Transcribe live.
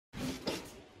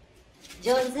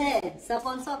Jose,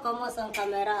 sponsor como son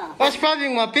camera. What's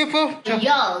popping, my people? What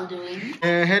y'all doing?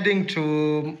 Heading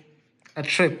to a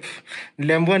trip.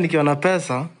 Niliambiwa nikiwa na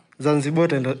pesa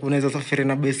Zanzibar unaweza safiri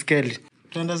na baiskeli.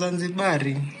 Tuenda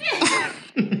Zanzibari.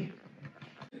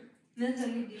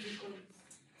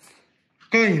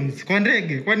 Coins kwa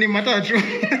ndege, kwani matatu.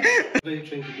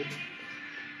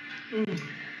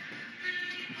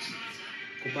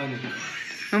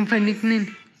 Panic nini?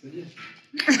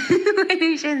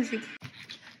 Wewe shenzi.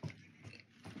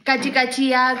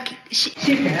 Katikati ya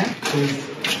shika.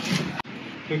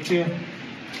 Tukia.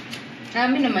 Na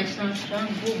mimi na mashina yangu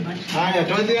basi. Haya,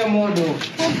 tuanze modo.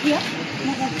 Okay.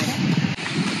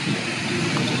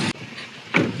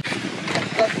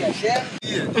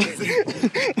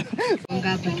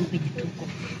 Ngapa tu kujituko.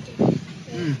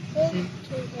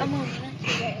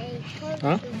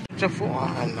 Huh?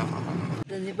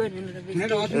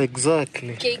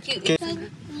 Exactly.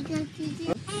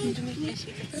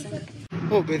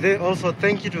 Oh, but they also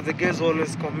thank you to the guys who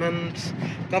always comment.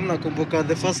 Kama nakumbuka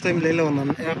the first time Leila on an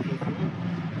airplane.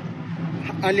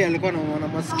 Ali alikuwa na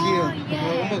masikio.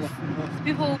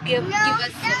 People who give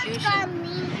us solution.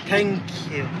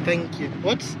 Thank you.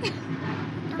 What?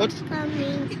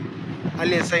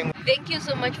 Ali is saying thank you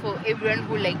so much for everyone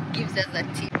who like gives us a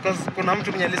tip. Because kuna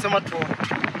mtu mwenye alisema tu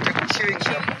chewing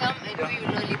gum. Come and do you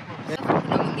lollipop.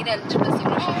 Kuna mwingine alichukua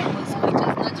solution for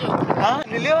mosquitoes.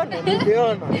 Najua.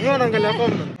 Niliona angalia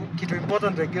comment. Kitu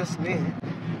important I guess ni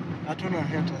hatuna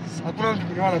haters. Hakuna mtu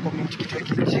mwenye ana comment kitu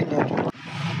kijinga hapo.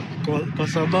 Kwa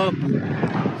sababu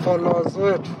followers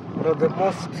wetu are the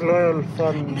most loyal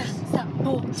fans.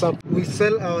 So we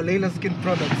sell our Leila skin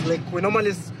products like we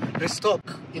normally restock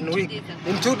in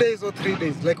 2 days or 3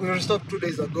 days. Like we restocked 2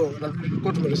 days ago and we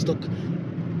got to restock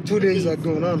 2 days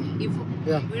ago now.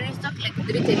 Yeah. We restock like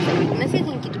 3 times a week. Na sisi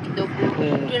kitu kidogo.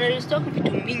 Tuna restock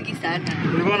vitu mingi sana.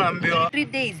 Ulikuwa ambiwa 3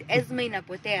 days Esma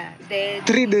inapotea.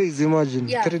 3 days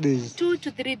imagine. Yeah, 3 days. 2 to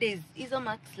 3 days. Hizo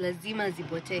max lazima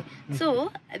zipotee.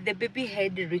 So the baby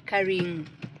had recurring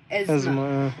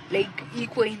Esma. Like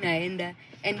iko inaenda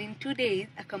and in 2 days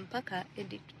akampaka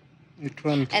and it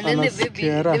went. And then the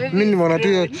baby mimi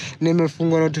nimeona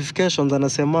nimefungwa notifications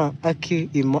anasema aki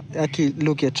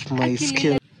look at my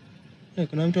skin.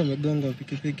 Kuna mtu amegonga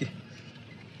pikipiki.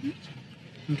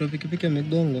 Mtu pikipiki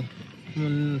amegonga.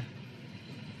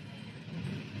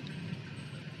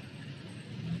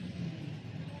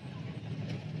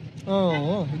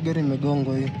 Oh, gari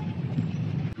imegongwa hiyo.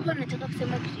 Mbona nataka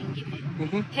kusema kitu kingine?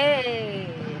 Hey,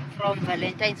 from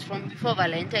before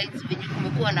Valentine's venye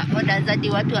kumekuwa na orders hadi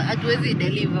watu hatuwezi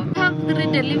deliver. Have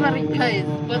 3 delivery guys.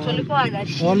 Watu walikuwa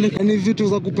wanashika. Wale ni vitu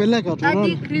za kupeleka tu.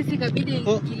 Hadi Chris ikabidi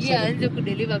ingilia aanze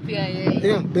kudeliver pia yeye.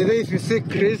 Yeah, but if you see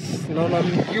Chris na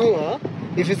unamjua,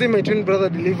 if you see my twin brother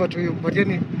deliver to you,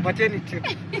 patieni tip.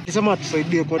 Kisema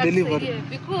tusaidie kwa delivery.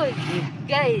 Because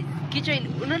guys, kichwa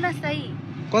unaona sahi.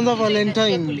 Kwanza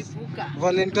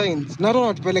Valentine's. Na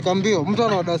roho tupeleka mbio. Mtu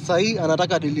anaoda sahi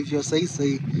anataka deliver sahi. You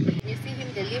see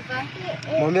him deliver.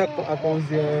 Mwambie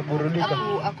akauzie burudika.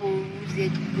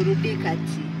 Akauzie burudika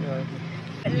ti.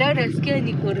 Leo nasikia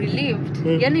niko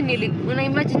relieved. Yaani una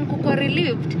imagine kuko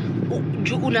relieved.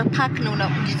 Una pack na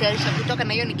unajitayarisha kutoka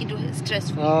na hiyo ni kitu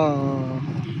stressful.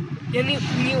 Yaani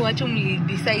ni watu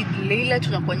decide Leila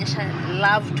tunakuonyesha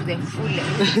love to the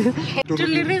fullest.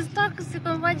 Tulirestock siku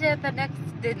moja the next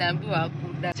day naambiwa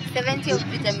hakuna. 70 of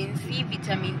vitamin C,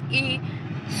 vitamin E,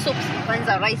 soaps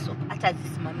kwanza rice soap hata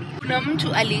zisimamia. Kuna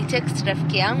mtu alitext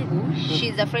rafiki yangu,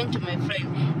 she's a friend to my friend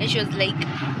and she was like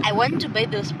I want to buy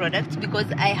those products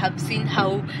because I have seen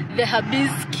how the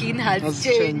hubby's skin has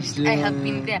changed. Yeah. I have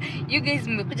been there. You guys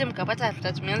mmekuja mkapata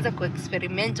after tumeanza ku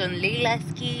experiment on Leila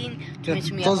skin.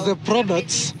 Because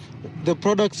the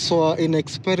products were in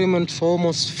experiment for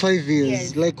almost 5 years.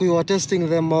 Yes. Like we were testing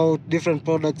them out, different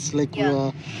products like we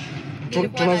were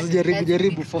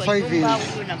tunazijaribu for 5 years.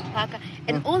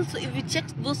 And also if you check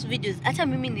those videos, hata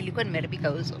mimi nilikuwa nimeharibika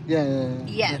also.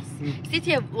 Yes.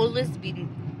 City have always been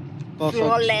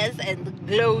flawless and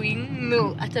glowing.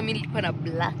 No, hata mimi nilikuwa na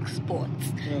black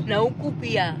spots. Na huku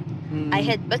pia I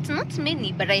had, but not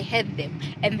many, but I had them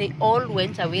and they all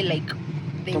went away like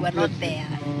they were not there.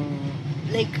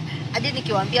 Like hadi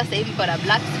nikiwaambia sasa hivi kuna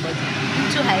black spots,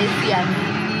 mtu haezi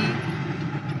amini.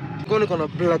 Kuna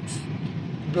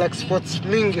black spots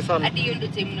mingi sana. Hadi hiyo ndio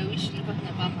time na wish nilikuwa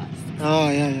tunavaa mask.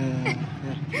 Yeah.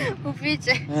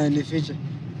 Ufiche. Ni fiche.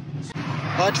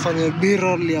 Tufanye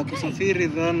B-roll ya kusafiri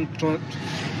then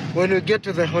when we get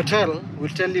to the hotel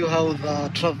we'll tell you how the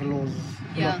travel was.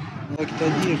 Yeah.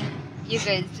 Kitajiri. You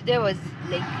guys, today was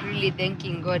like really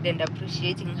thanking God and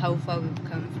appreciating how far we've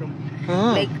come from.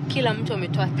 Like kila mtu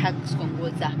ametoa tags kwa nguo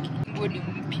zake. Nguo ni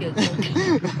mpya zote.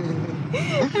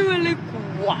 I'm like,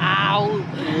 wow.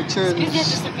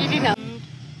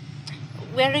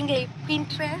 Wearing a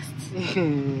Pinterest.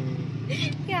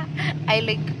 Yeah, I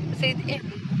like said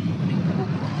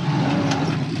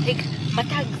like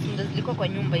matags ndo zilikuwa kwa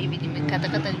nyumba hivi nimekata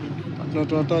nimetupa.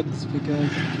 Tunatoa tags peke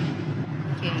yake.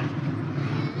 Okay.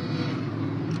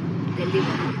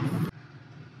 Delivery.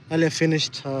 Ale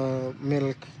finished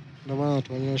milk. Ndio maana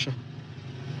tuonyesha.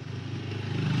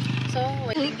 So,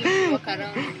 what did you walk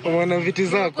around? Wana viti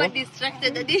zako. Kwa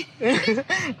distracted adi.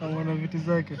 Wana viti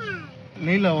zake.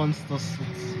 Leila wants those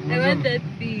seats. I want that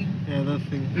thing. Yeah, that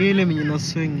thing. Ile mwenye na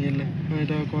swing ile.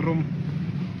 Unaitaka kwa room.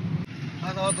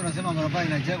 Hata watu wanasema barabara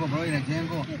inajengwa, barabara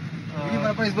inajengwa. Hii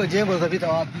barabara isipo jengwa zapita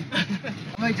wapi?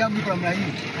 Kama jambo liko namna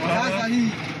hii. Sasa hii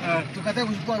tukataka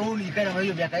kuchukua roli ikae na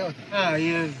hiyo miaka yote.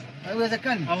 Yes.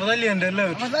 Haiwezekani. Afadhali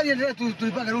endelee. Afadhali endelee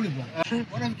tulipanga roli bwana.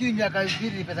 Wanafikiri miaka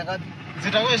 2 ni pesa ngapi?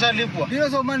 Zitakuwa ishalipwa. Bila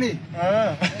so money.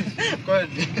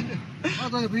 Kweli.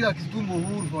 Watu wanapiga kitumbo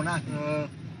huru for nothing.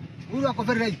 Huru ako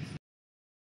very right.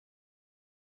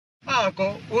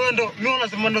 Wewe ndo mimi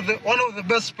nasema ndo one of the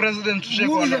best president to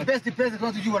shake on. Who is the best president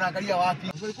watu jua wanaangalia wapi?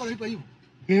 Walikuwa wanalipa hivyo.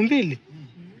 200.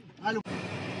 Halo.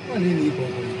 Kwa nini ipo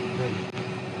hapo?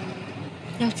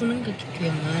 Na tunanga kitu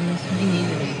ya maana sijui nini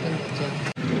nilipanga kuja.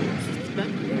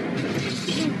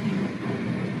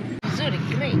 Sorry,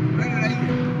 great.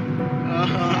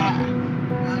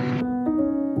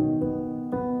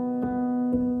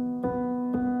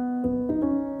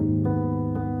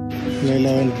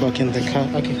 Leila went back in the car.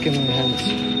 I kicked him in the hands.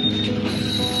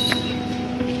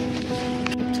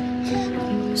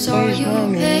 So you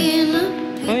paying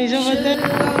Oh, he's over there.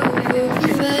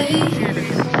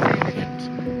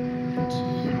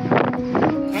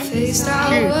 Faced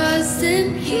I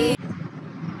wasn't here,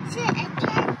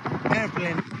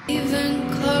 Airplane. even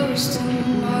close to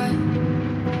mine.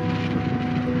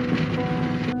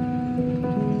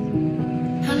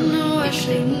 I know I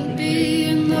shouldn't be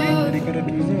in love,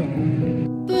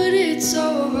 but it's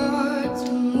so hard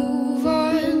to move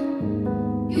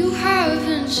on. You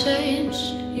haven't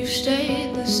changed, you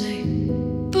stayed the same.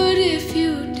 But if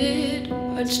you did,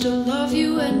 I'd still love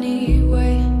you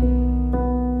anyway.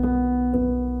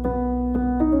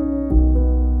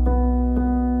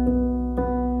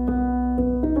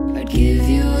 I'd give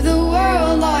you the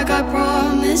world like I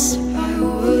promised I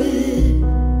would.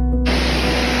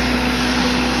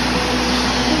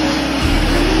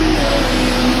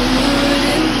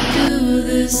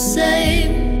 The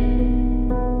same.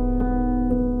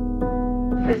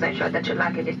 Please ensure that your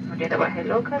luggage is on the overhead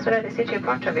locker so that the seat in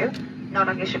front of you no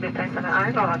longer should be placed on the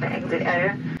aisle or on the exit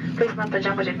area. Please note the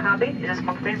jumbo jet cabin is a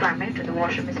smoke-free environment and the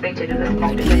washroom is rated to the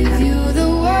smoke Give detector. you the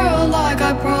world like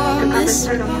I The cabin promised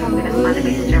turn I off smoking is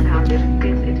mandatory to passengers.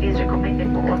 Please, it is recommended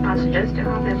for all passengers to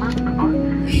have their mask on.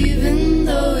 would. Even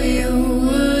though you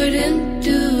wouldn't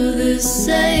do the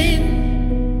same.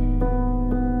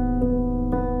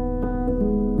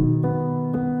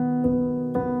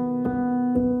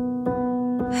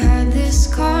 Had this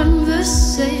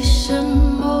conversation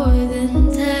more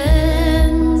than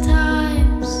 10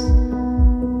 times.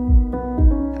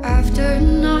 After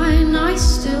 9, I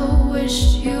still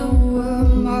wish you were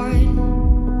mine.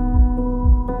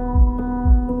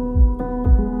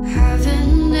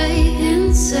 Haven't ate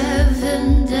in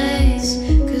 7 days,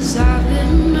 'cause I've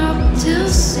been up till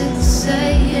 6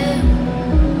 a.m.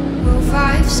 Wrote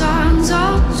 5 songs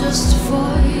all just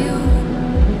for you.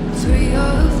 3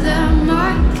 of them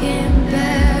I can't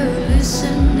bear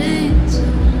listening to.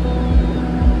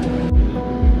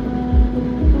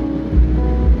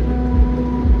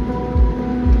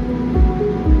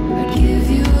 I'd give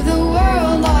you the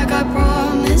world like I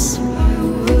promised I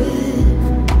would.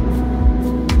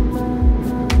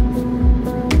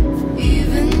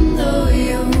 Even though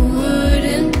you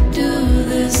wouldn't do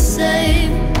the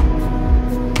same.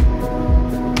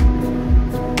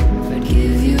 I'd give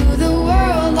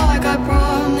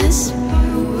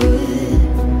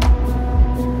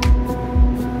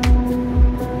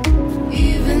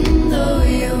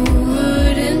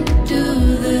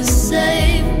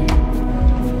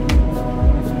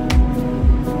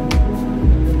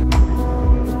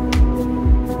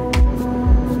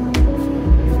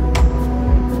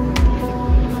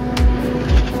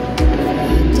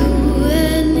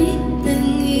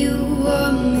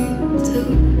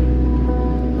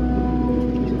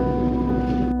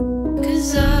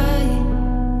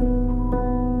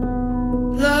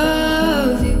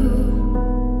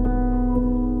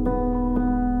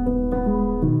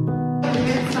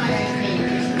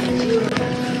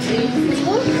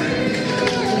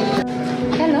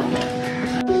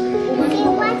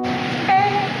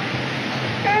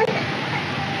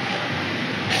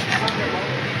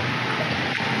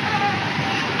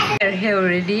We're here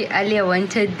already. Alia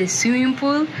wanted the swimming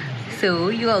pool, so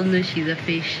you all know she's a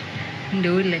fish.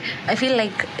 Ndole. I feel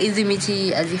like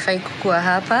Izimiti azifai kukua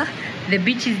hapa. The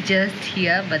beach is just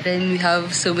here, but then we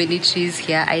have so many trees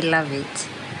here. I love it.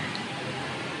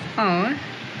 Oh.